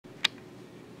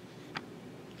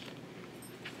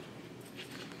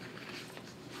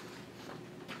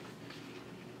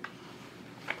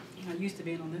used to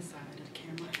being on this side of the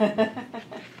camera.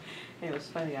 It was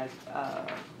funny.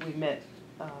 We met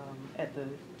at the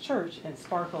church, and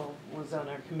Sparkle was on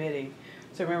our committee.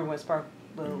 So remember when Sparkle,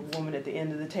 the woman at the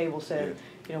end of the table, said,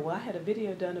 "You know, well, I had a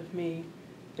video done of me.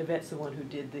 Yvette's the one who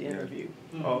did the interview."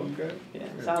 Mm-hmm. Oh, okay. Yeah.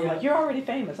 So I'm like, "You're already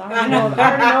famous. I already know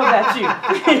about you.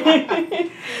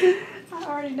 I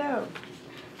already know."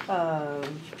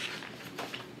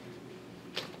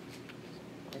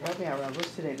 Help me out, Rob.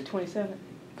 What's today? The 27th?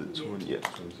 The 20th, yeah,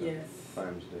 27th. Yes.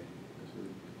 Finals day.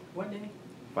 What day?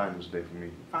 Finals day for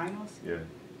me. Finals? Yeah.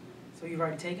 So you've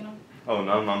already taken them? Oh,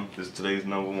 no, today's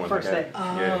number one. First day.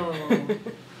 Oh. Yeah.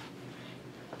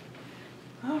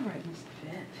 All right, Miss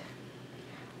Yvette.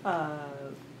 So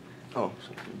I'm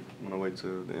going to wait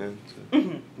till the end.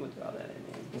 We'll do all that in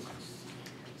the end.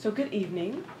 So good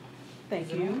evening.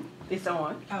 Thank you. On? It's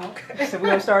on. Oh, okay. So we're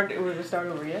gonna start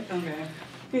over yet. Okay.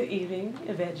 Good evening,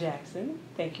 Yvette Jackson.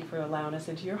 Thank you for allowing us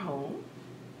into your home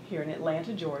here in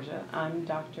Atlanta, Georgia. I'm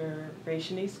Dr.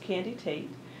 Rachanice Candy Tate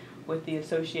with the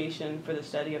Association for the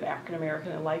Study of African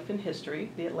American Life and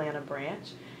History, the Atlanta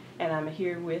branch, and I'm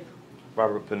here with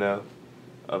Robert Pinnell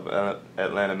of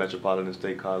Atlanta Metropolitan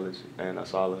State College and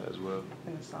ASALH as well.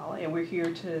 ASALH, and we're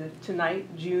here tonight,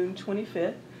 June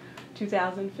 25th.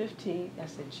 2015, I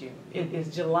said June. It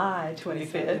is July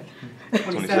 25th.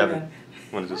 27.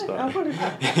 When does it start?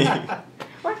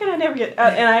 Why can I never get,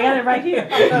 and I got it right here.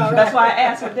 That's why I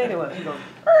asked what day it was. He goes,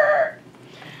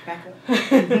 Back up.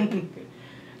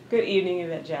 Good evening,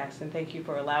 Yvette Jackson. Thank you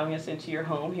for allowing us into your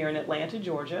home here in Atlanta,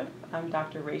 Georgia. I'm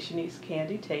Dr. Rachanice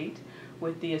Candy Tate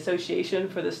with the Association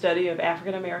for the Study of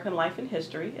African American Life and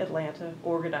History, Atlanta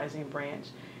Organizing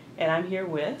Branch. And I'm here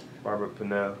with Robert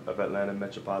Pinnell of Atlanta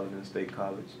Metropolitan State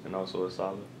College and also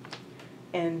ASALH.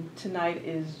 And tonight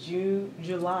is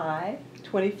July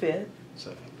 25th.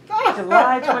 Seven.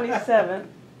 July 27th,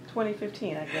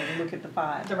 2015. I got to look at the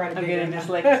 5. Right, I'm getting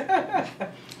dyslexic.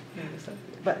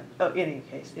 But in any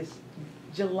case, it's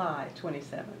July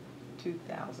 27th,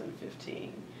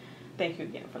 2015. Thank you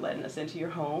again for letting us into your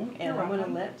home. And I'm going to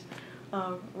let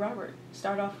Robert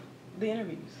start off the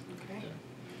interviews. Okay.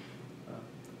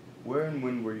 Where and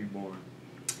when were you born?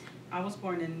 I was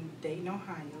born in Dayton,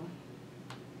 Ohio,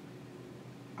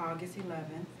 August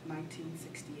 11th,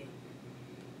 1968.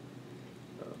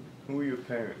 Who were your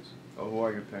parents? Or who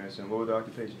are your parents and what were their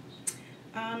occupations?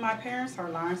 My parents are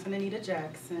Lawrence and Anita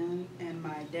Jackson, and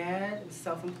my dad was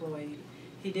self-employed.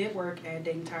 He did work at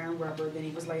Dayton Tire and Rubber, then he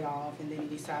was laid off, and then he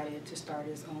decided to start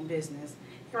his own business.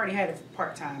 He already had it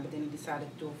part-time, but then he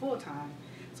decided to do it full-time.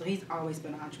 So he's always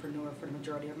been an entrepreneur for the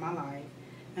majority of my life.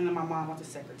 And then my mom was a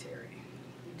secretary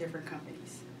in different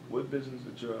companies. What business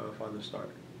did your father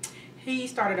start? He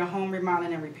started a home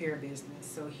remodeling and repair business,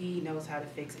 so he knows how to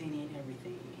fix any and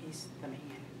everything. He's the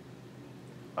man.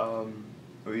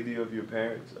 Were either of your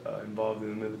parents involved in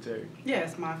the military?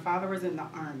 Yes, my father was in the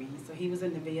Army, so he was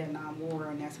in the Vietnam War,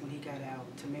 and that's when he got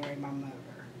out to marry my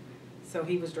mother. So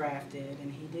he was drafted,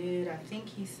 and he did, I think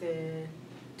he said,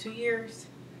 2 years,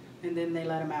 and then they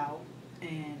let him out,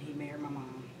 and he married my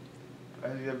mom.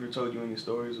 Has he ever told you any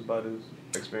stories about his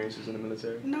experiences in the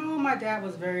military? No, my dad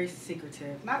was very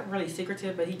secretive. Not really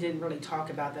secretive, but he didn't really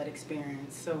talk about that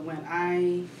experience. So when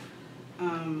I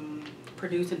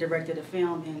produced and directed a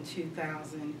film in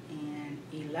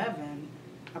 2011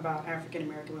 about African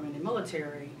American women in the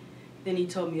military, then he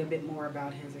told me a bit more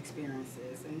about his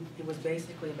experiences. And it was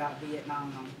basically about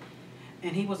Vietnam.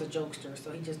 And he was a jokester,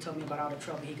 so he just told me about all the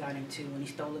trouble he got into when he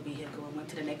stole a vehicle and went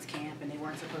to the next camp and they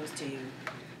weren't supposed to.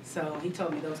 So he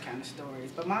told me those kind of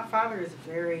stories. But my father is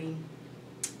very,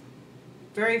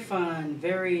 very fun,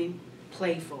 very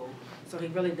playful. So he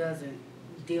really doesn't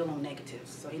deal on negatives.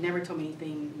 So he never told me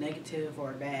anything negative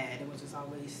or bad. It was just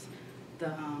always the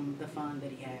fun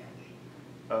that he had.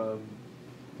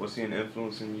 Was he an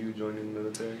influence in you joining the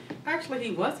military? Actually, he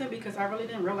wasn't, because I really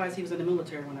didn't realize he was in the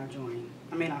military when I joined.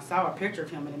 I mean, I saw a picture of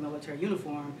him in a military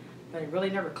uniform, but it really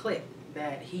never clicked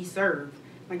that he served.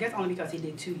 I guess only because he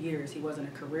did 2 years. He wasn't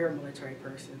a career military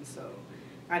person, so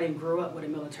I didn't grow up with a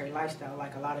military lifestyle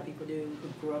like a lot of people do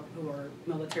who are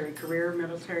career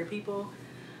military people.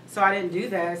 So I didn't do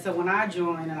that. So when I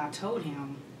joined and I told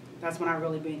him, that's when I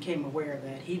really became aware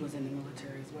that he was in the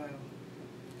military as well.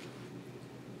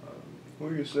 Who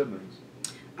are your siblings?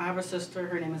 I have a sister.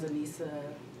 Her name is Anissa,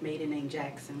 maiden name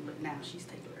Jackson, but now she's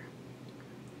Taylor.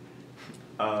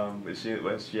 Has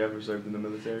she ever served in the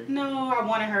military? No, I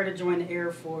wanted her to join the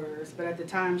Air Force, but at the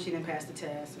time she didn't pass the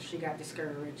test, so she got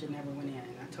discouraged and never went in.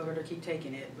 I told her to keep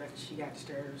taking it, but she got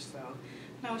discouraged, so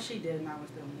no, she didn't. I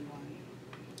was the only one.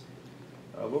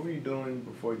 What were you doing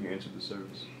before you entered the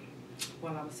service?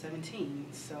 Well, I was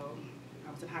 17, so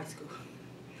I was in high school.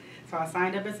 So I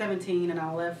signed up at 17 and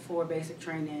I left for basic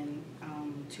training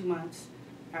 2 months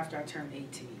after I turned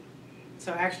 18.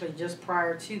 So actually just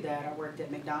prior to that, I worked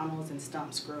at McDonald's and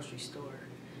Stump's grocery store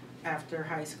after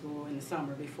high school in the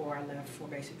summer before I left for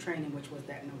basic training, which was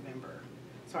that November.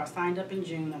 So I signed up in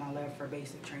June and I left for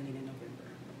basic training in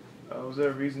November. Was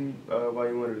there a reason why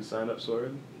you wanted to sign up so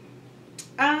early?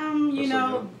 You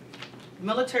know,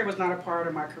 military was not a part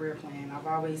of my career plan. I've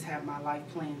always had my life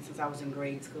planned since I was in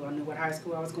grade school. I knew what high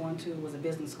school I was going to was a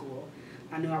business school.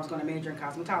 I knew I was going to major in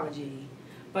cosmetology.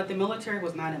 But the military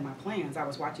was not in my plans. I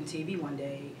was watching TV one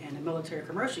day and a military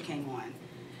commercial came on.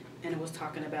 And it was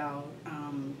talking about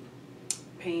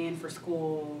paying for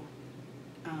school,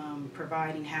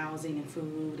 providing housing and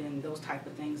food and those type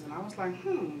of things. And I was like,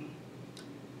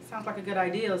 sounds like a good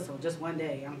idea. So just one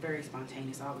day, I'm very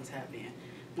spontaneous, I always have been.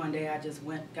 One day I just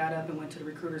got up and went to the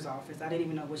recruiter's office. I didn't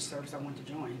even know which service I wanted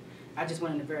to join. I just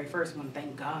went in the very first one.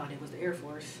 Thank God it was the Air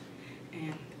Force.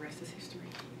 And the rest is history.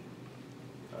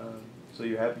 So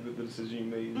you're happy with the decision you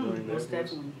made during the Air Force? Most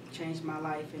definitely. Changed my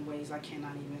life in ways I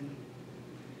cannot even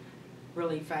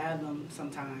really fathom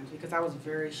sometimes because I was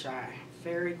very shy,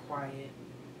 very quiet.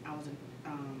 I was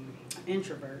an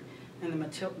introvert. And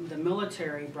the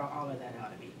military brought all of that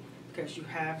out of me because you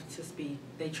have to speak.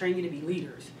 They train you to be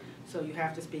leaders. So you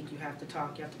have to speak, you have to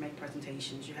talk, you have to make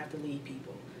presentations, you have to lead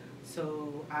people.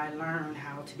 So I learned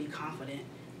how to be confident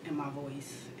in my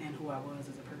voice and who I was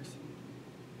as a person.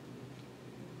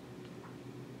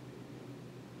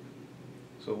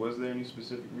 So was there any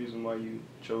specific reason why you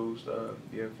chose the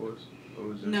Air Force? Or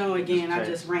was it No, again, just I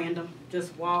just random.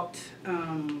 Just walked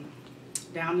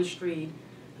down the street.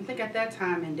 I think at that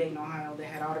time in Dayton, Ohio, they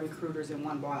had all the recruiters in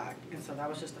one block. And so that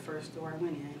was just the first store I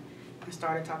went in. I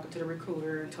started talking to the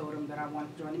recruiter and told him that I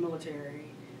wanted to join the military.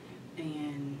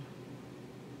 And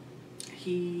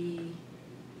he,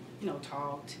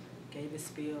 talked, gave his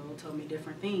spiel, told me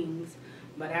different things.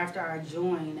 But after I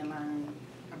joined and learned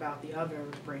about the other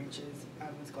branches, I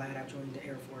was glad I joined the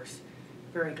Air Force.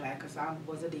 Very glad, because I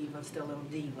was a diva, still a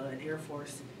diva, and Air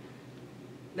Force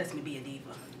lets me be a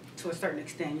diva to a certain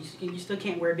extent. You still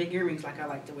can't wear big earrings like I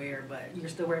like to wear, but you're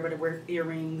still able to wear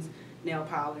earrings, nail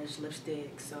polish,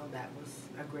 lipstick, so that was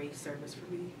a great service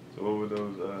for me. So what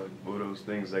were those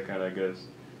things that kind of, I guess,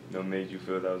 made you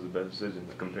feel that was the best decision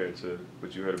compared to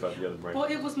what you heard about the other branches?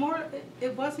 Well,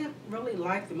 it wasn't really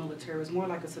like the military. It was more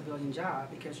like a civilian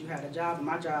job because you had a job, and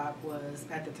my job was,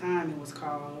 at the time, it was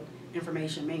called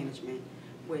information management,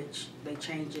 which they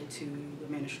changed it to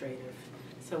administrative.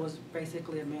 So it was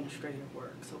basically administrative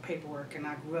work, so paperwork, and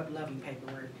I grew up loving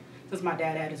paperwork. Since my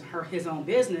dad had his own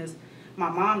business, my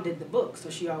mom did the books, so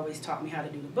she always taught me how to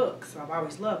do the books. So I've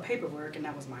always loved paperwork, and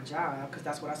that was my job because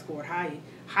that's what I scored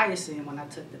highest in when I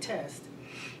took the test.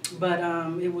 But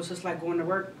it was just like going to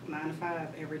work 9 to 5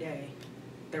 every day.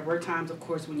 There were times, of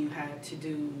course, when you had to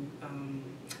do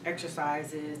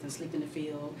exercises and sleep in the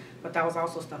field, but that was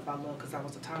also stuff I loved because I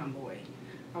was a tomboy.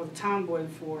 I was a tomboy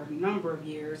for a number of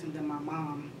years, and then my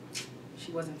mom,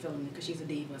 she wasn't feeling it because she's a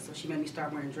diva, so she made me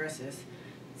start wearing dresses.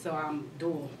 So I'm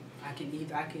dual. I can,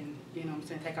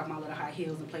 take off my little high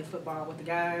heels and play football with the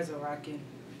guys, or I can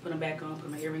put them back on, put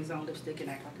my earrings on, lipstick, and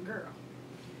act like a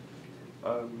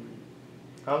girl.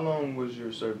 How long was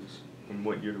your service? From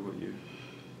what year to what year?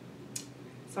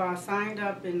 So I signed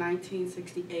up in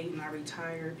 1968, and I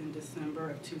retired in December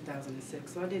of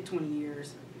 2006. So I did 20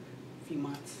 years, a few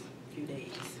months, a few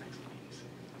days.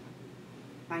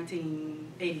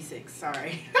 1986,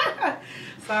 sorry.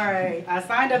 Sorry. I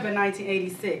signed up in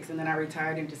 1986, and then I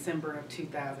retired in December of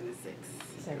 2006.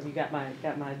 So you got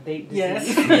my date. Yes.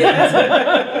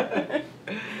 Yes.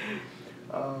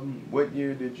 What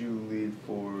year did you leave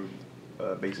for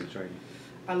basic training?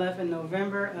 I left in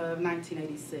November of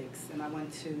 1986, and I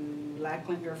went to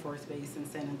Lackland Air Force Base in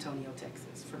San Antonio,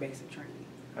 Texas, for basic training.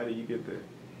 How did you get there?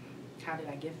 How did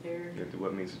I get there?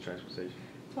 What means of transportation?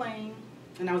 Plane.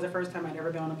 And that was the first time I'd ever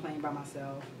been on a plane by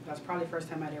myself. That was probably the first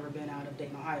time I'd ever been out of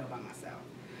Dayton, Ohio by myself.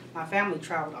 My family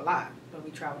traveled a lot, but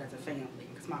we traveled as a family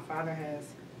because my father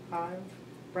has 5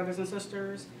 brothers and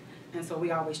sisters, and so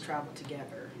we always traveled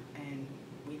together, and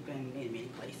we've been many, many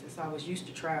places. So I was used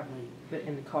to traveling. But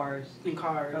in the cars? In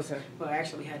cars. Okay. Well,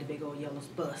 actually we had the big old yellow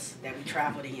bus that we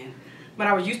traveled in. But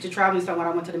I was used to traveling, so when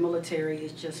I went to the military,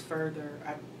 it's just further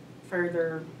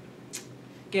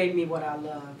gave me what I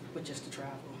love, which is to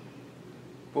travel.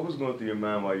 What was going through your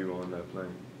mind while you were on that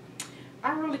plane?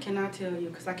 I really cannot tell you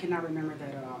because I cannot remember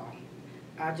that at all.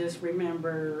 I just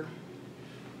remember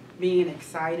being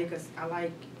excited because I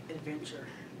like adventure.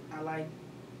 I like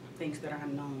things that are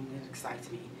unknown. It excites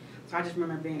me. So I just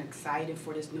remember being excited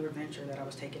for this new adventure that I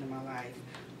was taking in my life.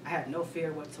 I had no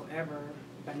fear whatsoever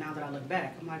But now that I look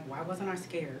back, I'm like, why wasn't I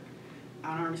scared?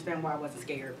 I don't understand why I wasn't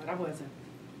scared, but I wasn't.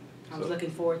 I was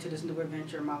looking forward to this new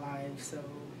adventure in my life, so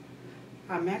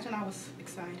I imagine I was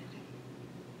excited.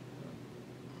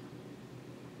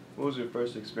 What was your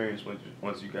first experience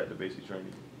once you got the basic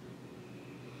training?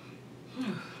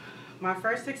 My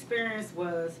first experience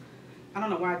was, I don't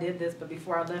know why I did this, but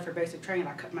before I left for basic training,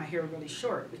 I cut my hair really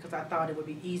short because I thought it would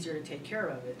be easier to take care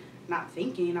of it. Not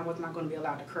thinking I was not going to be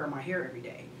allowed to curl my hair every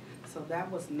day. So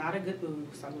that was not a good move.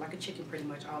 So I looked like a chicken pretty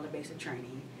much all the basic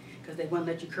training because they wouldn't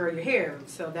let you curl your hair.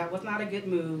 So that was not a good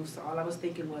move. So all I was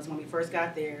thinking was when we first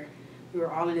got there, we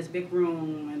were all in this big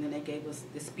room and then they gave us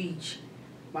this speech.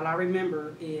 What I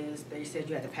remember is they said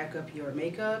you had to pack up your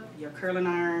makeup, your curling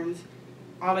irons,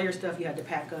 all of your stuff you had to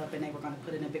pack up, and they were going to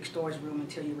put it in a big storage room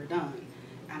until you were done.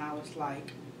 And I was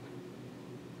like,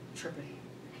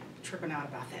 tripping out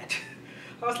about that.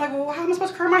 I was like, well, how am I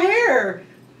supposed to curl my hair?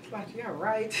 It's like, yeah,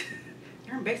 right.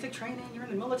 You're in basic training, you're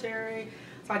in the military.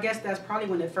 So I guess that's probably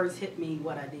when it first hit me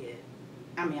what I did.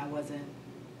 I mean, I wasn't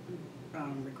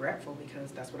regretful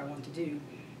because that's what I wanted to do.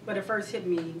 But it first hit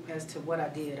me as to what I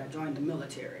did. I joined the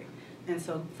military. And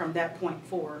so from that point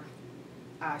forward,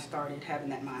 I started having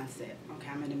that mindset. Okay,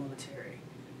 I'm in the military.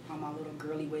 All my little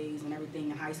girly ways and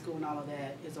everything in high school and all of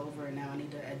that is over, and now I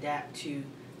need to adapt to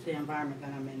the environment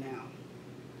that I'm in now.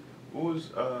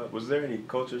 What was there any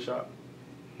culture shock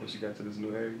once you got to this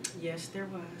new area? Yes, there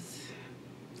was.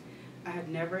 I had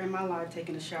never in my life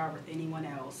taken a shower with anyone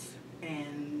else.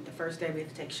 And the first day we had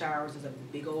to take showers is a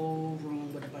big old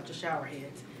room with a bunch of shower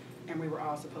heads. And we were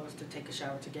all supposed to take a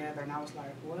shower together. And I was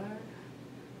like, what?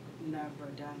 Never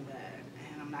done that.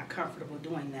 And I'm not comfortable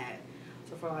doing that.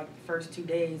 So for like the first 2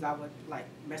 days, I would like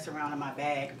mess around in my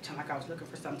bag, pretend like I was looking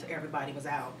for something till everybody was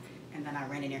out. And then I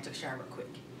ran in there and took a shower quick.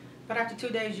 But after 2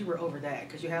 days, you were over that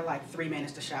because you had like 3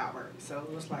 minutes to shower. So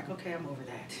it was like, okay, I'm over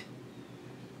that.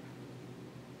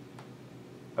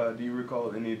 Do you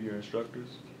recall any of your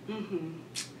instructors?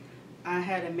 I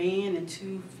had a man and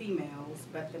 2 females,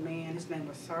 but the man, his name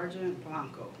was Sergeant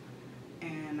Blanco.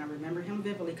 And I remember him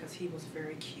vividly because he was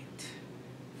very cute.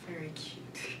 Very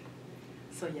cute.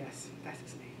 So yes, that's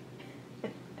his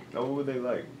name. Now, what were they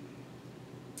like?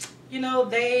 You know,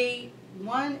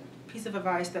 one piece of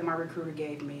advice that my recruiter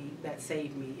gave me that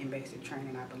saved me in basic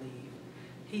training, I believe,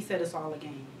 he said it's all a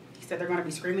game. He said they're going to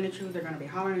be screaming at you, they're going to be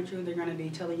hollering at you, they're going to be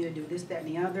telling you to do this, that,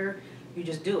 and the other. You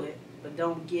just do it, but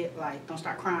don't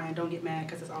start crying, don't get mad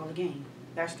because it's all a game.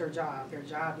 That's their job. Their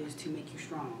job is to make you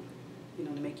strong, you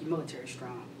know, to make you military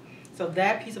strong. So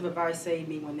that piece of advice saved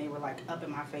me when they were like up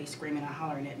in my face screaming and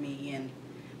hollering at me, and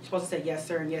you're supposed to say yes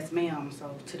sir and yes ma'am.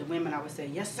 So to the women I would say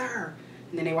yes sir,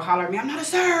 and then they would holler at me, I'm not a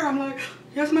sir. I'm like,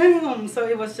 yes ma'am. So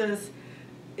it was just,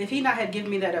 if he not had given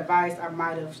me that advice, I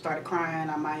might have started crying,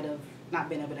 I might have not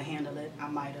been able to handle it, I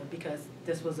might have, because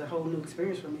this was a whole new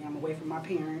experience for me. I'm away from my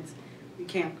parents. You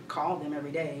can't call them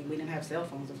every day. We didn't have cell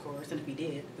phones, of course, and if we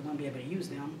did, we wouldn't be able to use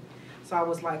them. So I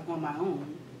was like on my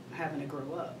own, having to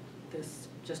grow up. This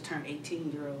just turned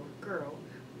 18-year-old girl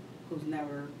who's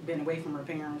never been away from her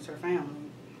parents or family.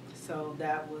 So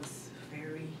that was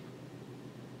very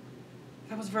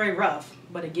rough.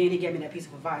 But again, he gave me that piece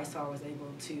of advice, so I was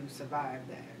able to survive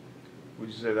that. Would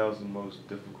you say that was the most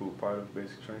difficult part of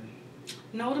basic training?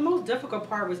 No, the most difficult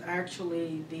part was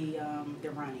actually the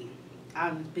running.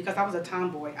 Because I was a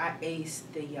tomboy, I aced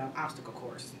the obstacle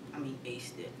course. I mean,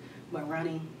 aced it. But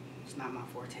running, it's not my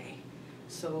forte.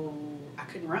 So I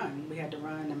couldn't run. We had to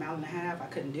run 1.5 miles. I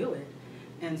couldn't do it.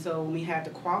 And so when we had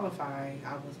to qualify,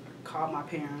 I called my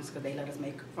parents because they let us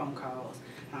make phone calls.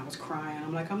 And I was crying.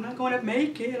 I'm like, I'm not going to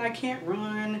make it. I can't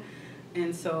run.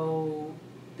 And so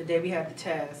the day we had the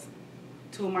test,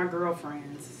 2 of my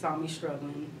girlfriends saw me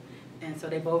struggling. And so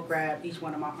they both grabbed each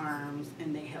one of my arms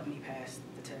and they helped me pass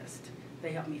the test.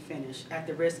 They helped me finish at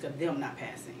the risk of them not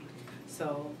passing.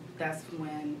 So that's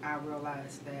when I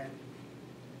realized that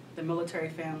the military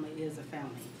family is a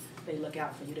family. They look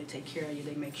out for you, they take care of you,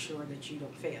 they make sure that you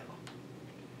don't fail.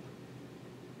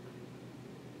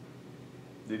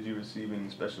 Did you receive any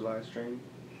specialized training?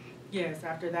 Yes,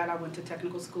 after that I went to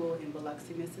technical school in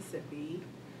Biloxi, Mississippi,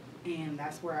 and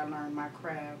that's where I learned my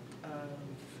craft of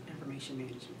information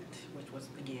management, which was,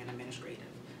 again, administrative.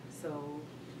 So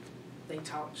they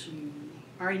taught you,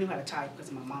 I already knew how to type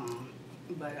because of my mom,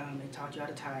 but they taught you how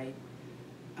to type.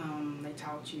 They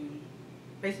taught you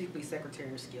basically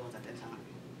secretary skills at that time.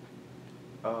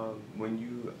 When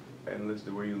you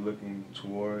enlisted, were you looking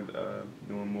toward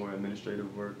doing more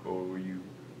administrative work, or were you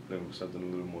looking for something a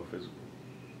little more physical?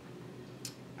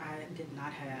 I did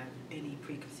not have any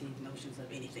preconceived notions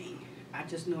of anything. I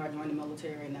just knew I joined the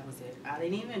military and that was it. I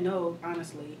didn't even know,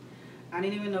 honestly, I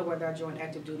didn't even know whether I joined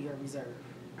active duty or reserve.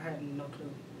 I had no clue.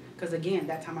 Because again,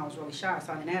 that time I was really shy,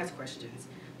 so I didn't ask questions.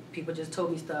 People just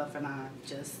told me stuff and I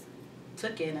just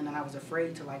took it, and then I was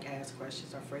afraid to like ask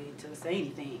questions, afraid to say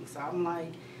anything. So I'm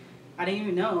like, I didn't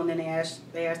even know. And then they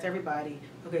asked everybody,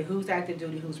 okay, who's active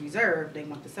duty, who's reserve? They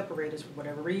want to separate us for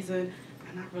whatever reason,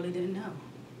 and I really didn't know.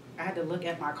 I had to look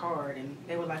at my card, and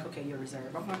they were like, okay, you're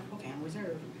reserve. I'm like, okay, I'm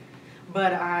reserve.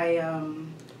 But it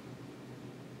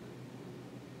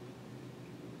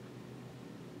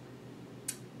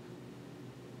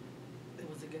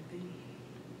was a good thing.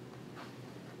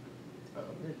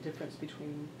 The difference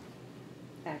between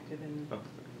active and...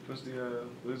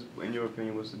 in your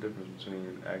opinion, what's the difference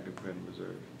between active and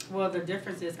reserve? Well, the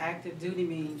difference is active duty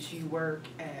means you work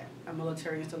at a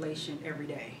military installation every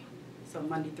day. So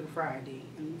Monday through Friday,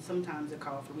 and sometimes they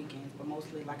call for weekends, but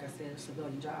mostly, like I said, a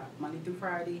civilian job. Monday through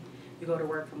Friday, you go to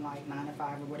work from like 9 to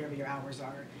 5 or whatever your hours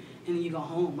are, and then you go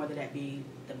home, whether that be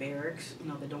the barracks,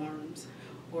 the dorms,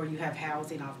 or you have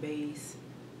housing off base.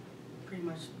 Pretty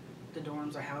much the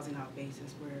dorms are housing off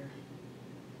bases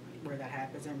where that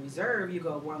happens. In reserve, you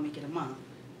go 1 week in a month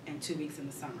and 2 weeks in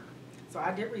the summer. So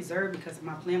I did reserve because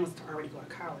my plan was to already go to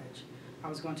college. I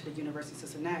was going to the University of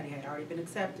Cincinnati. I had already been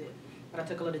accepted, but I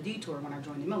took a little detour when I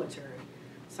joined the military.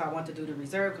 So I wanted to do the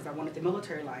reserve because I wanted the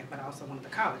military life, but I also wanted the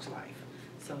college life.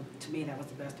 So to me, that was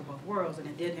the best of both worlds, and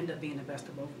it did end up being the best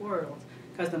of both worlds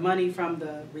because the money from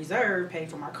the reserve paid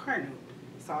for my car note.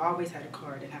 So I always had a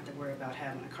car. I didn't have to worry about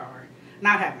having a car.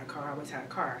 Not having a car, I always had a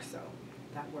car, so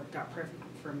that worked out perfect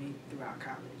for me throughout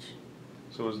college.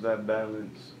 So is that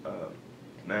balance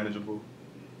manageable?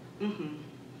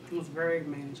 It was very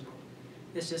manageable.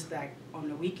 It's just that on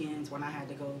the weekends when I had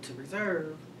to go to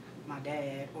reserve, my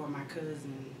dad or my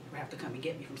cousin would have to come and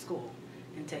get me from school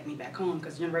and take me back home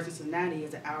because University of Cincinnati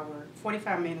is an hour,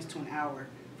 45 minutes to an hour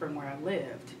from where I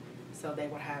lived. So they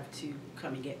would have to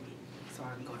come and get me so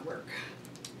I can go to work.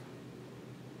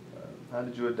 How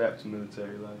did you adapt to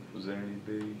military life? Was there any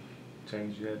big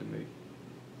change you had to make?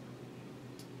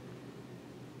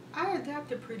 I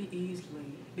adapted pretty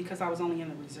easily because I was only in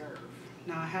the reserve.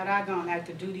 Now, had I gone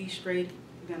active duty straight,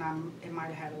 then it might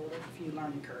have had a few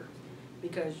learning curves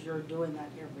because you're doing that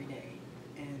every day,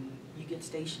 and you get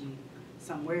stationed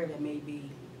somewhere that may be,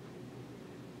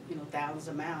 thousands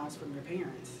of miles from your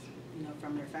parents,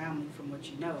 from their family, from what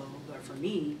you know. But for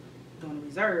me, doing the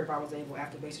reserve, I was able,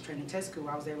 after basic training test school,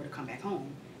 I was able to come back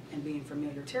home and be in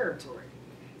familiar territory.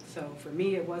 So for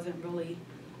me, it wasn't really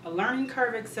a learning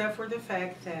curve except for the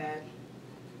fact that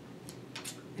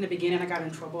in the beginning I got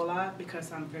in trouble a lot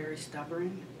because I'm very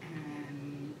stubborn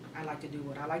and I like to do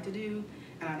what I like to do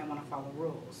and I didn't want to follow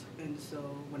rules. And so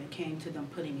when it came to them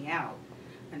putting me out,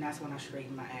 and that's when I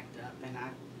straightened my act up and I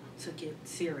took it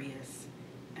serious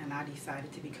and I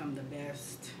decided to become the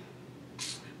best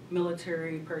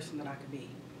military person that I could be.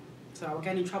 So I would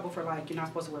get in trouble for you're not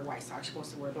supposed to wear white socks, you're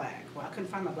supposed to wear black. Well, I couldn't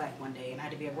find my black one day and I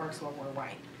had to be at work, so I wore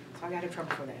white. So I got in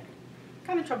trouble for that.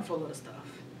 Got in trouble for a little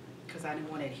stuff because I didn't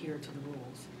want to adhere to the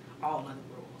rules, all other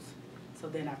rules. So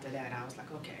then after that, I was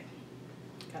like, okay,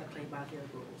 got to play by their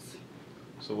rules.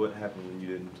 So what happened when you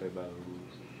didn't play by the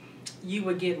rules? You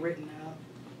would get written up.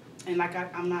 And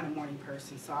I'm not a morning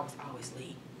person, so I was always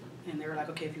late. And they were like,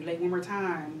 okay, if you're late one more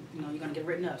time, you're going to get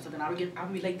written up. So then I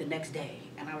would be late the next day,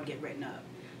 and I would get written up.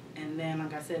 And then,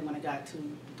 like I said, when it got to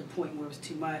the point where it was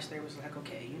too much, they was like,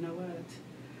 okay, you know what?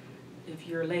 If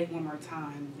you're late one more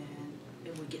time, then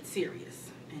it would get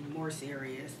serious and more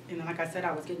serious. And then, like I said,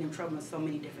 I was getting in trouble in so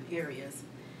many different areas.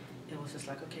 It was just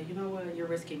like, okay, you know what? You're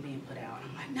risking being put out.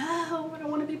 I'm like, no, I don't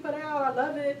want to be put out. I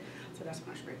love it. So that's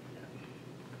when I straightened up.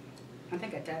 I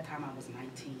think at that time I was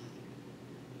 19.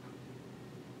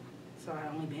 So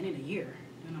I'd only been in a year.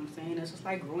 You know what I'm saying? It's just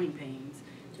like growing pains.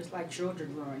 Just like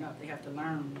children growing up. They have to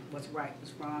learn what's right,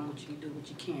 what's wrong, what you can do, what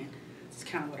you can't. It's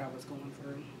kind of what I was going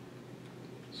through.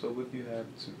 So with you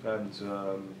having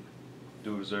to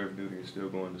do reserve duty and still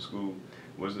going to school,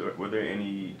 were there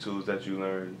any tools that you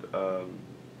learned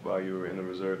while you were in the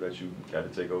reserve that you got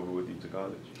to take over with you to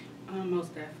college?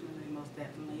 Most definitely.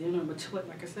 But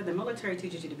like I said, the military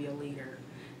teaches you to be a leader,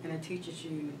 and it teaches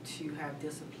you to have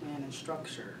discipline and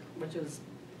structure, which is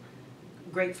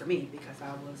great for me because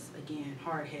I was, again,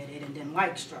 hard-headed and didn't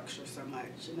like structure so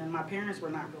much. And then my parents were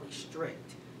not really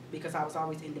strict because I was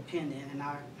always independent, and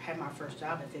I had my first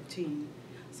job at 15,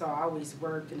 so I always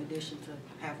worked in addition to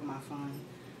having my fun.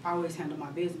 I always handled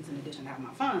my business in addition to having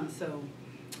my fun, so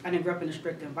I didn't grow up in a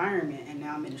strict environment, and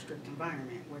now I'm in a strict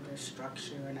environment where there's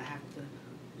structure, and I have to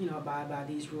abide by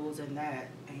these rules and that,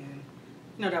 and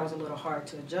that was a little hard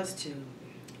to adjust to,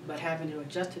 but having to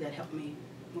adjust to that helped me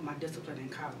with my discipline in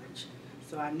college.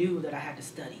 So I knew that I had to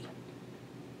study,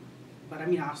 but I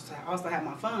also had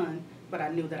my fun, but I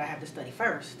knew that I had to study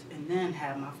first and then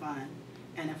have my fun.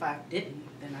 And if I didn't,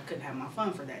 then I couldn't have my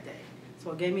fun for that day.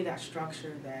 So it gave me that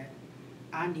structure that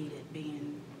I needed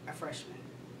being a freshman.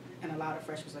 And a lot of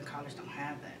freshmen in college don't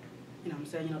have that. You know what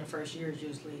I'm saying? You know, the first year is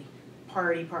usually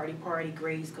party, party, party,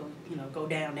 grades go, you know, go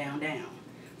down, down, down.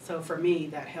 So for me,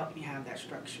 that helped me have that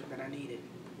structure that I needed.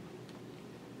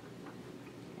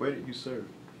 Where did you serve?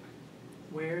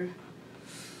 Where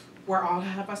all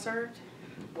have I served?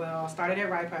 Well, I started at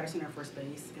Wright-Patterson Air Force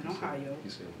Base in Ohio. You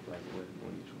said like when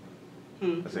each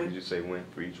one? I said, could you say when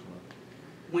for each one?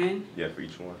 When? Yeah, for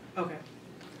each one. Okay.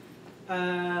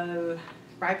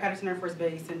 Wright-Patterson Air Force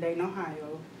Base in Dayton,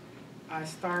 Ohio. I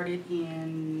started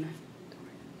in,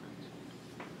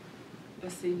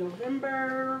 let's see,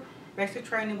 November. Basic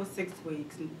training was 6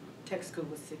 weeks, and tech school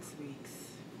was 6 weeks.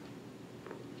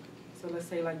 So let's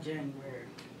say like January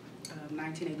of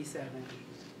 1987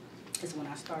 is when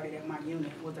I started at my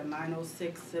unit with a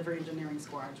 906 Civil Engineering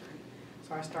Squadron.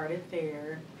 So I started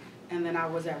there, and then I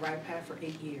was at Wright-Pat for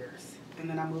 8 years. And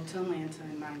then I moved to Atlanta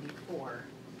in 94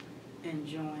 and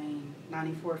joined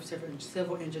 94th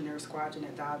Civil Engineer Squadron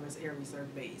at Dobbins Air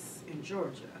Reserve Base in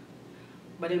Georgia.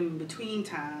 But in between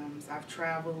times, I've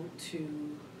traveled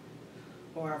to,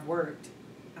 or I've worked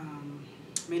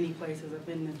many places. I've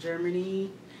been to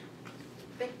Germany.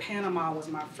 I think Panama was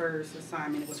my first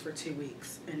assignment. It was for 2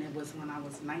 weeks, and it was when I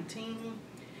was 19,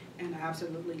 and I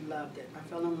absolutely loved it. I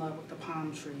fell in love with the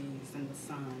palm trees and the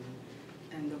sun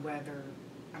and the weather,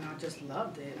 and I just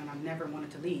loved it, and I never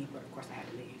wanted to leave, but of course I had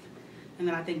to leave. And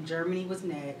then I think Germany was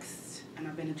next, and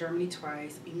I've been to Germany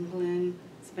twice, England,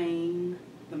 Spain,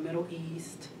 the Middle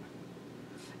East,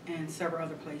 and several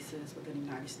other places within the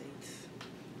United States.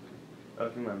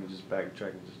 If you mind me just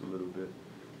backtracking just a little bit.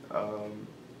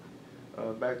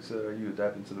 Back to you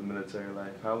adapting to the military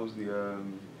life. How was the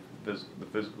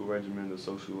physical regimen, the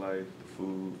social life, the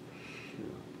food?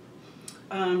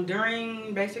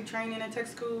 During basic training at tech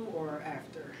school or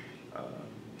after?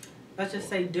 Let's just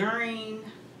say during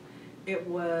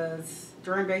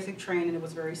basic training it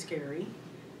was very scary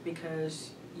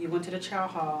because you went to the chow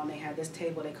hall and they had this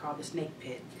table they called the snake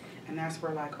pit, and that's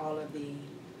where like all of the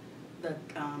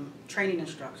training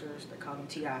instructors, they call them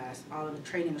TIs, all of the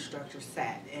training instructors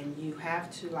sat, and you have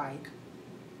to like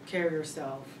carry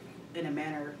yourself in a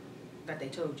manner that they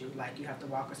told you. Like you have to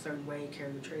walk a certain way,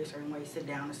 carry your tray a certain way, sit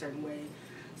down a certain way.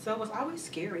 So it was always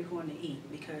scary going to eat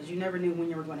because you never knew when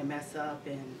you were going to mess up,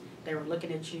 and they were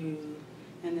looking at you.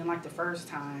 And then like the first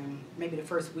time, maybe the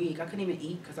first week, I couldn't even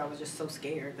eat because I was just so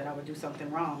scared that I would do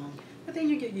something wrong. But then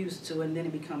you get used to it, and then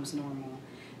it becomes normal.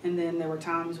 And then there were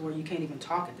times where you can't even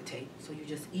talk at the table, so you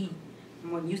just eat. I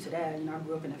wasn't used to that. You know, I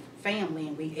grew up in a family,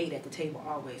 and we ate at the table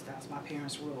always. That's my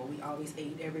parents' rule. We always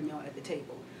ate every meal at the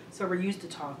table. So we're used to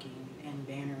talking and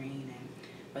bantering,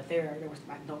 but there was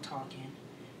like no talking.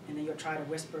 And then you'll try to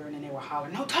whisper, and then they will holler,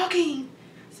 "No talking!"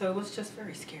 So it was just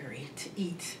very scary to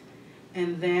eat.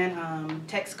 And then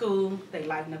tech school, they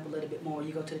lighten up a little bit more.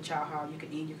 You go to the chow hall, you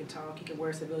can eat, you can talk, you can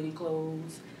wear civilian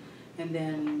clothes. And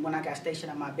then when I got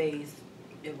stationed at my base,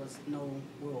 it was no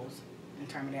rules in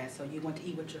terms of that. So you went to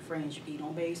eat with your friends, you could eat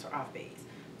on base or off base.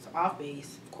 So off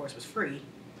base, of course, was free.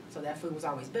 So that food was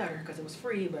always better because it was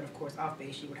free, but of course off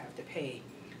base you would have to pay.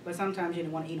 But sometimes you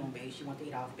didn't want to eat on base, you want to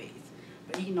eat off base.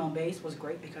 But eating on base was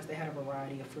great because they had a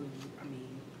variety of food,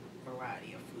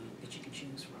 that you could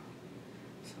choose from.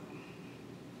 So.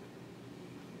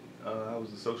 How was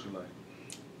the social life?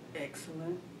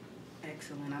 Excellent,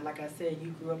 excellent. Like I said, you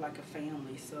grew up like a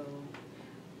family, so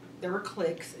there were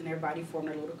cliques, and everybody formed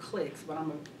their little cliques, but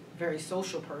I'm a very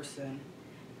social person,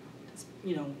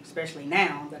 you know, especially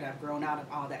now that I've grown out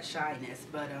of all that shyness.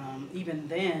 But even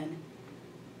then,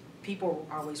 people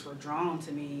always were drawn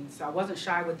to me, so I wasn't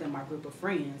shy within my group of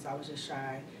friends. I was just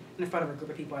shy in front of a group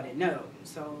of people I didn't know.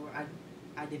 So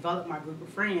I developed my group of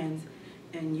friends,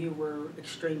 and you were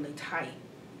extremely tight.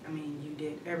 I mean, you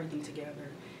did everything together.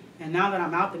 And now that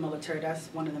I'm out the military, that's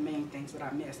one of the main things that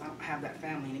I miss. I don't have that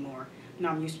family anymore. You know,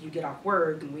 I'm used to, you get off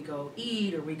work and we go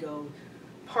eat or we go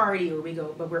party or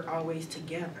but we're always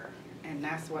together. And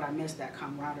that's what I miss, that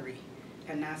camaraderie.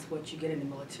 And that's what you get in the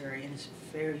military, and it's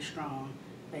very strong.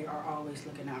 They are always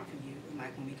looking out for you. And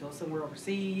like when we go somewhere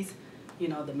overseas, you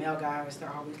know, the male guys,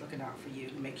 they're always looking out for you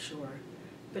to make sure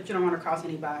that you don't run across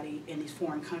anybody in these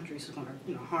foreign countries who's going to,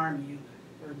 you know, harm you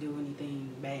or do anything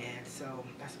bad. So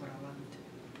that's what I loved.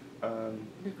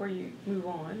 Before you move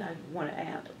on, I want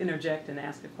to interject and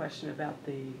ask a question about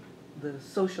the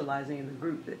socializing in the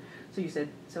group. So you said,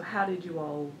 so how did you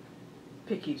all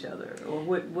pick each other, or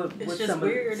what's some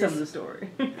of the story?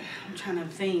 I'm trying to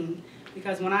think,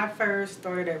 because when I first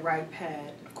started at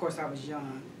Wright-Pat, of course I was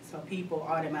young, So people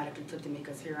automatically took to me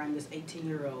because here I'm this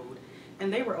 18-year-old.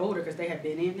 And they were older because they had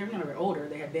been in, they're never older,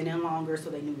 they had been in longer, so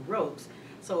they knew the ropes.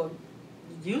 So it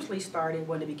usually started,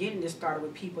 well, in the beginning, it started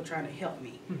with people trying to help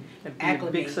me.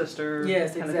 Acclimate. Big sister.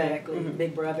 Yes, kind exactly. of thing.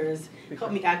 Big brothers.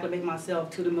 Help me acclimate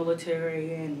myself to the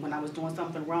military, and when I was doing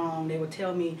something wrong, they would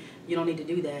tell me, you don't need to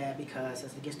do that because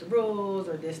it's against the rules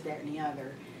or this, that, and the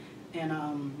other.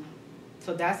 And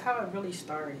so that's how it really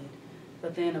started.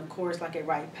 But then, of course, like at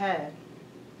Wright Pat,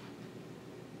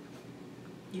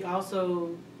 you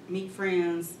also meet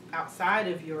friends outside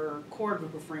of your core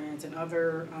group of friends in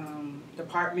other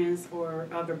departments or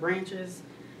other branches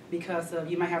because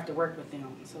of you might have to work with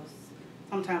them. So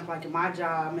sometimes, like in my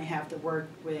job, I may have to work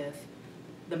with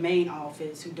the main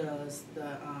office who does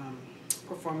the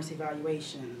performance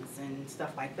evaluations and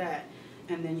stuff like that,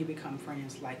 and then you become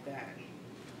friends like that.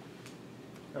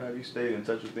 Have you stayed in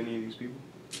touch with any of these people?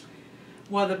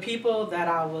 Well, the people that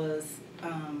I was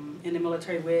in the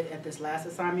military with at this last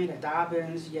assignment at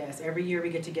Dobbins, yes, every year we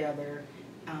get together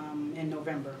in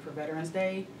November for Veterans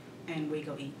Day, and we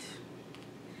go eat.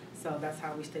 So that's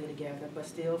how we stay together. But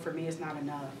still, for me, it's not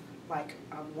enough. Like,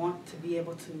 I want to be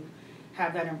able to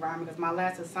have that environment, because my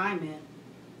last assignment,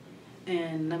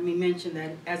 and let me mention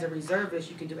that as a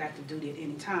reservist, you can do active duty at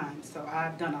any time. So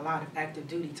I've done a lot of active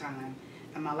duty time.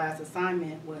 And my last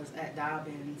assignment was at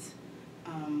Dobbins.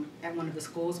 At one of the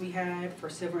schools we had for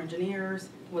civil engineers.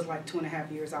 It was like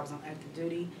 2.5 years I was on active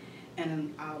duty,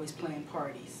 and I always planned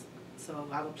parties. So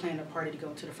I would plan a party to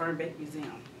go to the Fernbeck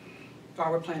Museum, or I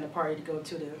would plan a party to go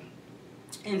to the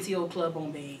NCO club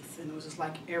on base, and it was just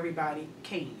like everybody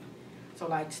came. So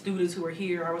like students who were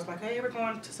here, I was like, hey, we're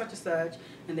going to such and such,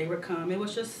 and they would come. It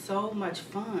was just so much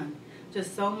fun,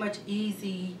 just so much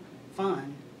easy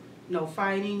fun. No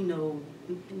fighting,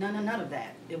 none of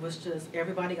that. It was just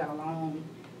everybody got along,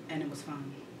 and it was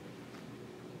fun.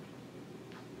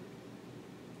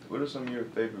 What are some of your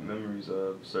favorite memories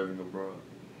of serving abroad?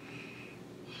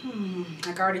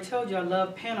 Like I already told you, I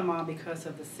love Panama because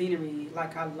of the scenery.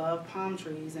 Like I love palm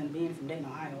trees, and being from Dayton,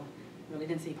 Ohio, really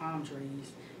didn't see palm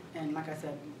trees. And like I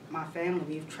said, my family,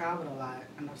 we've traveled a lot,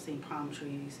 and I've seen palm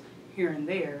trees here and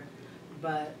there.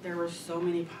 But there were so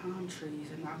many palm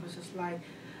trees, and I was just like,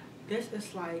 this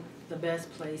is like the best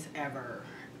place ever.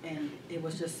 And it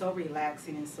was just so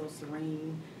relaxing and so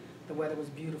serene. The weather was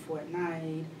beautiful at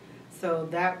night. So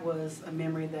that was a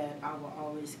memory that I will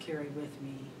always carry with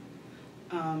me.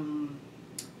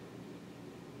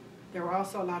 There were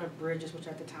also a lot of bridges, which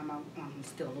at the time I'm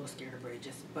still a little scared of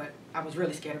bridges, but I was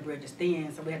really scared of bridges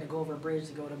then, so we had to go over a bridge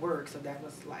to go to work, so that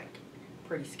was like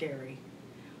pretty scary.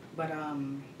 But what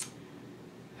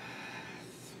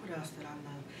else did I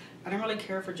love? I didn't really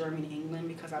care for Germany and England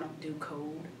because I don't do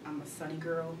cold. I'm a sunny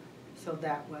girl, so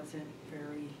that wasn't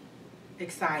very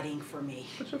exciting for me.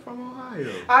 But you're from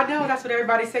Ohio. I know, that's what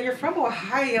everybody say. You're from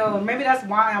Ohio. Maybe that's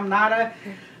why I'm not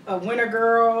a winter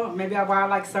girl. Maybe why I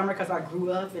like summer, because I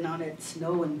grew up in all that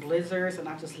snow and blizzards, and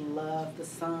I just love the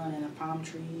sun and the palm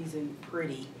trees and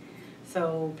pretty.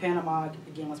 So Panama,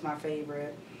 again, was my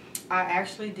favorite. I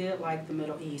actually did like the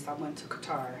Middle East. I went to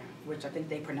Qatar, which I think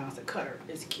they pronounce it Qatar.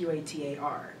 It's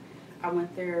Qatar. I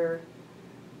went there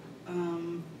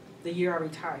the year I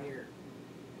retired,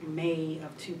 May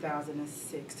of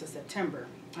 2006 to September.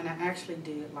 And I actually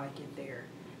did like it there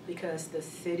because the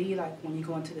city, like when you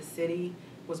go into the city,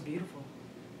 was beautiful.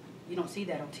 You don't see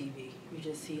that on TV. You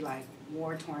just see like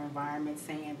war-torn environment,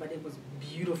 sand, but it was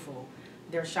beautiful.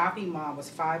 Their shopping mall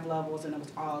was 5 levels and it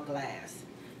was all glass.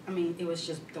 I mean, it was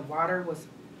just, the water was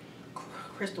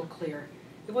crystal clear.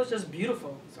 It was just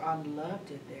beautiful, so I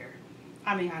loved it there.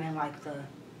 I mean, I didn't like the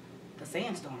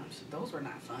sandstorms. Those were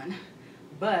not fun.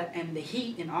 And the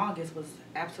heat in August was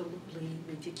absolutely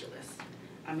ridiculous.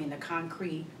 I mean, the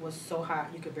concrete was so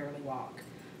hot you could barely walk.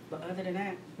 But other than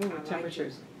that, what were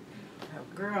temperatures?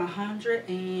 Girl,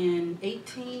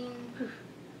 118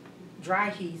 dry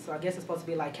heat, so I guess it's supposed to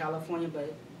be like California,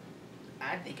 but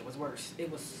I think it was worse. It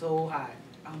was so hot.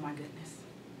 Oh my goodness.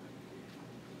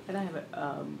 And I have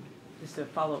just a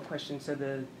follow-up question. So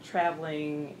the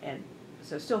traveling, and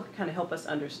so still kind of help us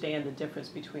understand the difference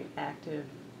between active.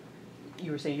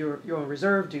 You were saying you're on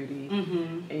reserve duty,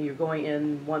 and you're going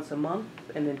in once a month,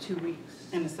 and then 2 weeks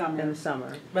in the summer. In the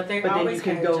summer, but then you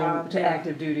can go to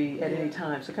active duty at any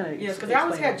time. So kind of yes, because they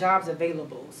always had jobs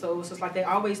available. So it was just like they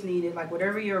always needed, like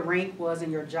whatever your rank was in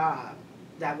your job,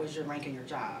 that was your rank in your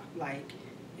job. Like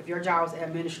if your job was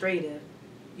administrative,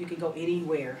 you could go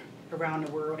anywhere around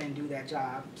the world and do that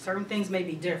job. Certain things may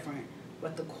be different,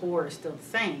 but the core is still the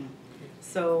same.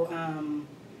 So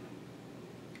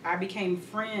I became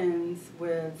friends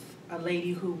with a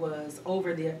lady who was over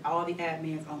all the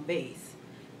admins on base.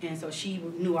 And so she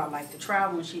knew I liked to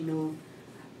travel, and she knew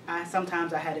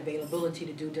sometimes I had availability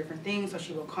to do different things. So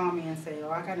she would call me and say,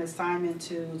 oh, I got an assignment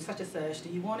to such and such. Do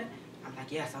you want it? I'm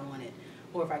like, yes, I want it.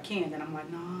 Or if I can, then I'm like,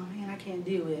 no, man, I can't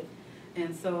do it.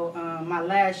 And so my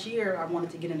last year, I wanted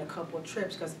to get in a couple of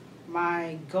trips because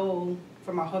my goal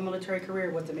for my whole military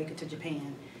career was to make it to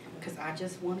Japan. Because I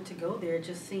just wanted to go there.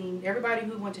 Just seeing everybody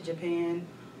who went to Japan,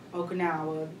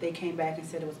 Okinawa, they came back and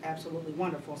said it was absolutely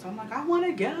wonderful. So I'm like, I want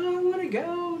to go, I want to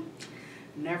go.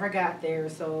 Never got there.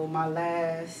 So my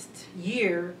last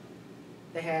year,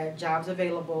 they had jobs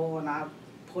available, and I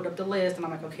pulled up the list, and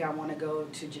I'm like, okay, I want to go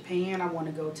to Japan, I want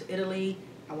to go to Italy,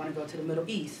 I want to go to the Middle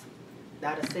East.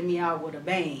 That'll send me out with a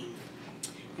bang.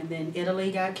 And then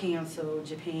Italy got canceled,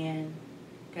 Japan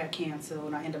got canceled,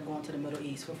 and I ended up going to the Middle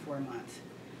East for 4 months.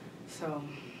 So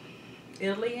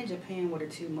Italy and Japan were the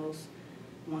two most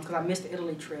ones, because I missed the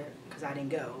Italy trip because I didn't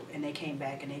go, and they came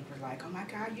back and they were like, oh my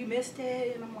God, you missed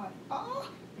it, and I'm like, oh.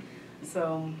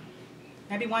 So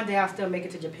maybe one day I'll still make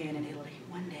it to Japan and Italy,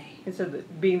 one day. And so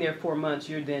being there 4 months,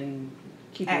 you're then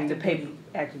keeping Active the paper, duty.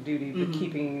 active duty, but Mhm.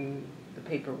 keeping the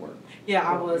paperwork. Yeah,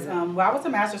 I was, well, I was a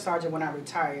master sergeant when I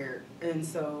retired, and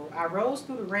so I rose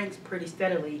through the ranks pretty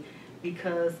steadily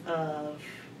because of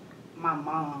my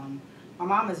mom. My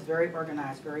mom is very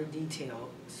organized, very detailed,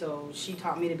 so she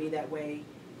taught me to be that way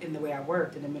in the way I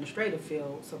worked in the administrative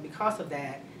field. So because of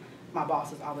that, my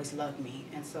bosses always loved me,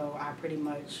 and so I pretty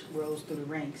much rose through the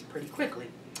ranks pretty quickly.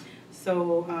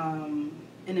 So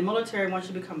in the military, once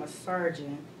you become a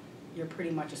sergeant, you're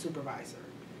pretty much a supervisor.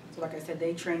 So like I said,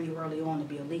 they train you early on to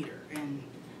be a leader, and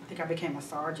I think I became a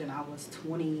sergeant, I was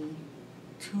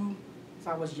 22,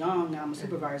 so I was young, and I'm a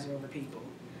supervisor over people.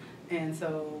 And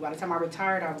so by the time I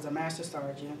retired, I was a master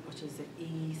sergeant, which is an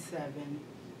E7,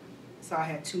 so I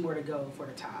had 2 more to go for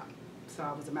the top. So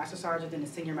I was a master sergeant, then a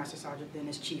senior master sergeant, then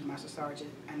this chief master sergeant,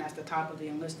 and that's the top of the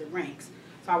enlisted ranks.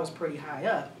 So I was pretty high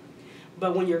up.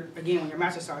 But when you're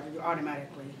master sergeant, you're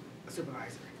automatically a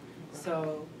supervisor.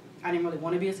 So I didn't really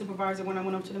want to be a supervisor when I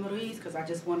went up to the Middle East, because I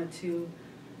just wanted to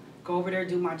go over there,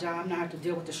 do my job, not have to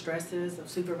deal with the stresses of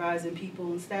supervising people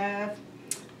and staff.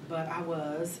 But I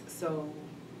was, so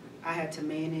I had to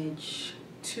manage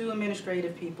 2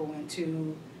 administrative people and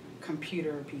 2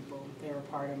 computer people. They were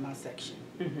part of my section.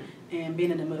 Mm-hmm. And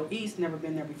being in the Middle East, never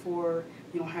been there before,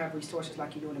 you don't have resources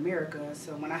like you do in America.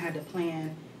 So when I had to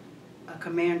plan a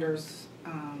commander's,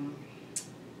 what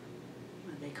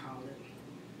do they call it?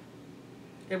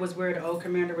 It was where the old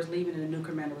commander was leaving and the new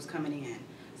commander was coming in.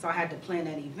 So I had to plan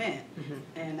that event. Mm-hmm.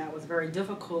 And that was very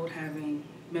difficult having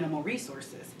minimal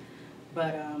resources.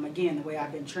 But again, the way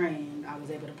I've been trained, I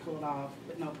was able to pull it off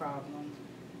with no problem.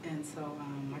 And so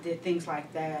I did things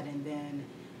like that, and then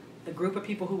the group of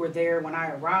people who were there when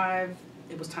I arrived,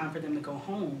 it was time for them to go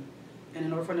home. And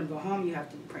in order for them to go home, you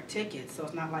have to print tickets. So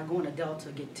it's not like going to Delta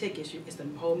to get tickets. It's the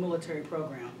whole military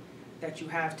program that you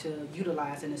have to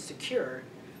utilize, and it's secure.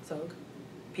 So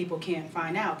people can't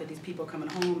find out that these people are coming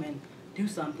home and do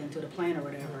something to the plane or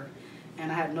whatever.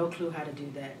 And I had no clue how to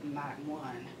do that, not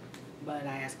one. But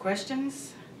I asked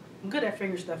questions. I'm good at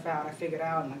figuring stuff out. I figured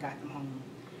out, and I got them home.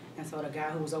 And so the guy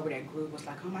who was over that group was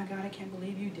like, oh my God, I can't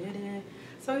believe you did it.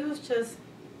 So it was just,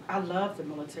 I love the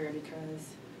military because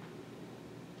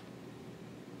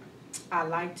I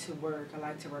like to work. I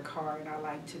like to work hard. I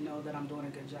like to know that I'm doing a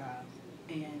good job.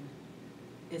 And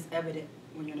it's evident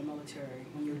when you're in the military,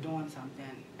 when you're doing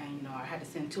something. And, you know, I had to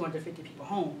send 250 people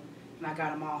home, and I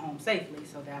got them all home safely.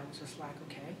 So that was just like,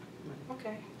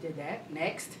 okay, did that.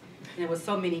 Next. And it was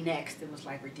so many next, it was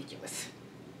like ridiculous.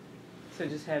 So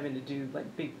just having to do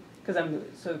like big,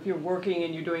 so if you're working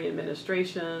and you're doing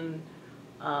administration,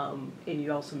 and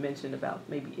you also mentioned about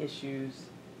maybe issues,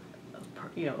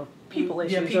 of people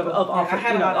issues, people. of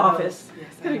office.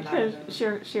 Yes, Can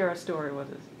you share a story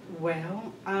with us?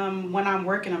 Well, when I'm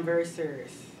working, I'm very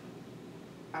serious.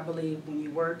 I believe when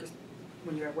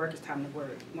you're at work, it's time to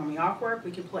work. When we off work,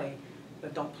 we can play,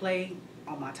 but don't play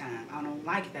on my time. I don't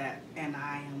like that, and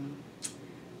I am,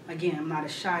 again, I'm not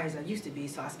as shy as I used to be,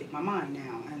 so I speak my mind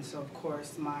now. And so, of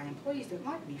course, my employees didn't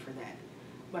like me for that.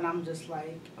 But I'm just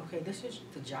like, okay, this is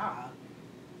the job.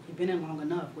 You've been in long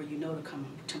enough where you know to come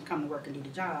to work and do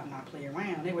the job, not play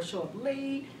around. They would show up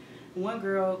late. One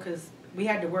girl, because we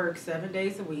had to work 7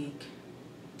 days a week,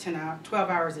 12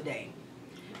 hours a day.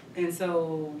 And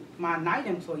so my night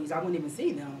employees, I wouldn't even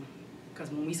see them.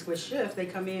 Because when we switched shifts, they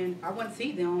come in, I wouldn't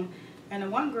see them. And the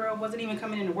one girl wasn't even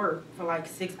coming in to work for like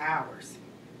 6 hours.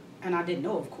 And I didn't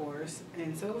know, of course.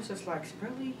 And so it was just like,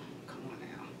 really? Come on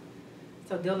now.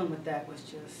 So dealing with that was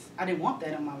just, I didn't want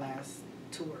that on my last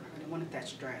tour. I didn't want that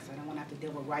stress. I didn't want to have to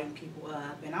deal with writing people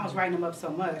up. And I was writing them up so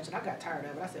much, and I got tired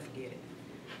of it. I said, forget it.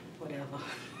 whatever.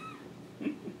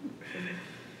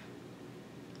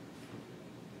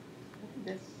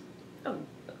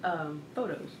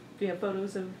 Photos. Do you have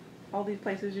photos of all these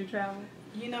places you travel?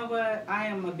 You know what? I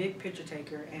am a big picture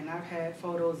taker, and I've had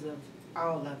photos of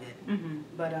all of it. Mm-hmm.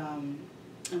 But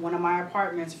in one of my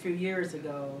apartments a few years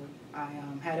ago, I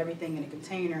had everything in a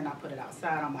container, and I put it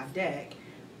outside on my deck.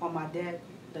 On my deck,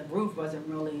 the roof wasn't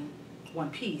really one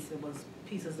piece. It was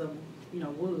pieces of,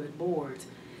 wood, boards.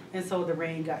 And so the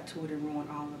rain got to it and ruined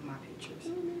all of my pictures.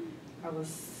 I was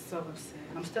so upset.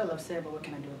 I'm still upset, but what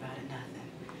can I do about it? Nothing.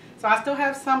 So I still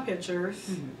have some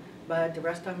pictures, but the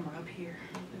rest of them are up here.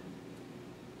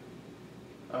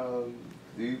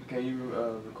 Can you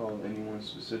recall anyone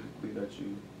specifically that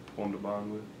you formed a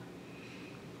bond with?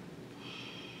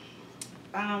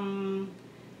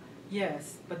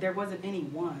 Yes, but there wasn't any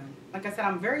one. Like I said,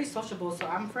 I'm very sociable, so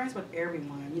I'm friends with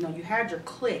everyone. You had your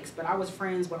cliques, but I was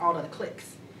friends with all of the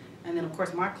cliques. And then, of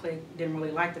course, my clique didn't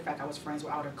really like the fact I was friends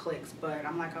with all the cliques, but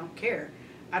I'm like, I don't care.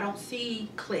 I don't see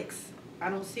cliques. I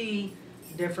don't see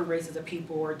different races of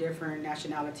people or different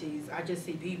nationalities. I just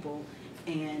see people.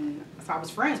 And so I was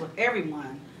friends with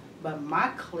everyone, but my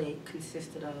clique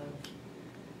consisted of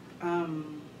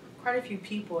quite a few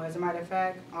people. As a matter of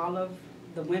fact, all of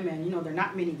the women, there are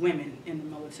not many women in the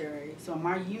military. So in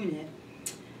my unit,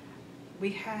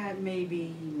 we had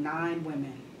maybe 9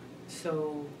 women.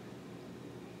 So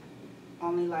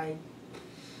only like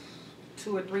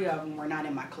 2 or 3 of them were not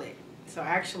in my clique. So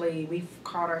actually, we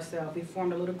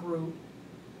formed a little group,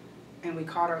 and we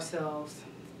called ourselves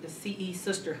the CE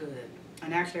Sisterhood.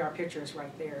 And actually, our picture is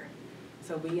right there.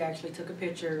 So we actually took a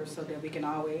picture so that we can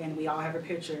always, and we all have a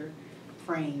picture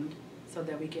framed so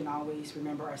that we can always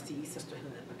remember our CE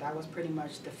Sisterhood. But that was pretty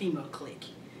much the female clique.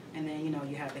 And then,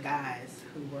 you had the guys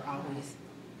who were always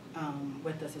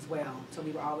with us as well. So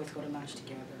we would always go to lunch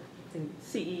together. And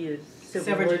CE is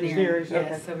civil engineering.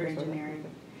 Yes, Okay. civil engineering.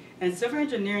 And civil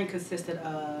engineering consisted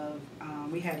of,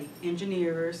 we had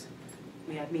engineers,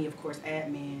 we had me, of course,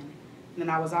 admin. And then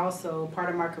I was also, part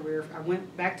of my career, I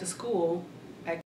went back to school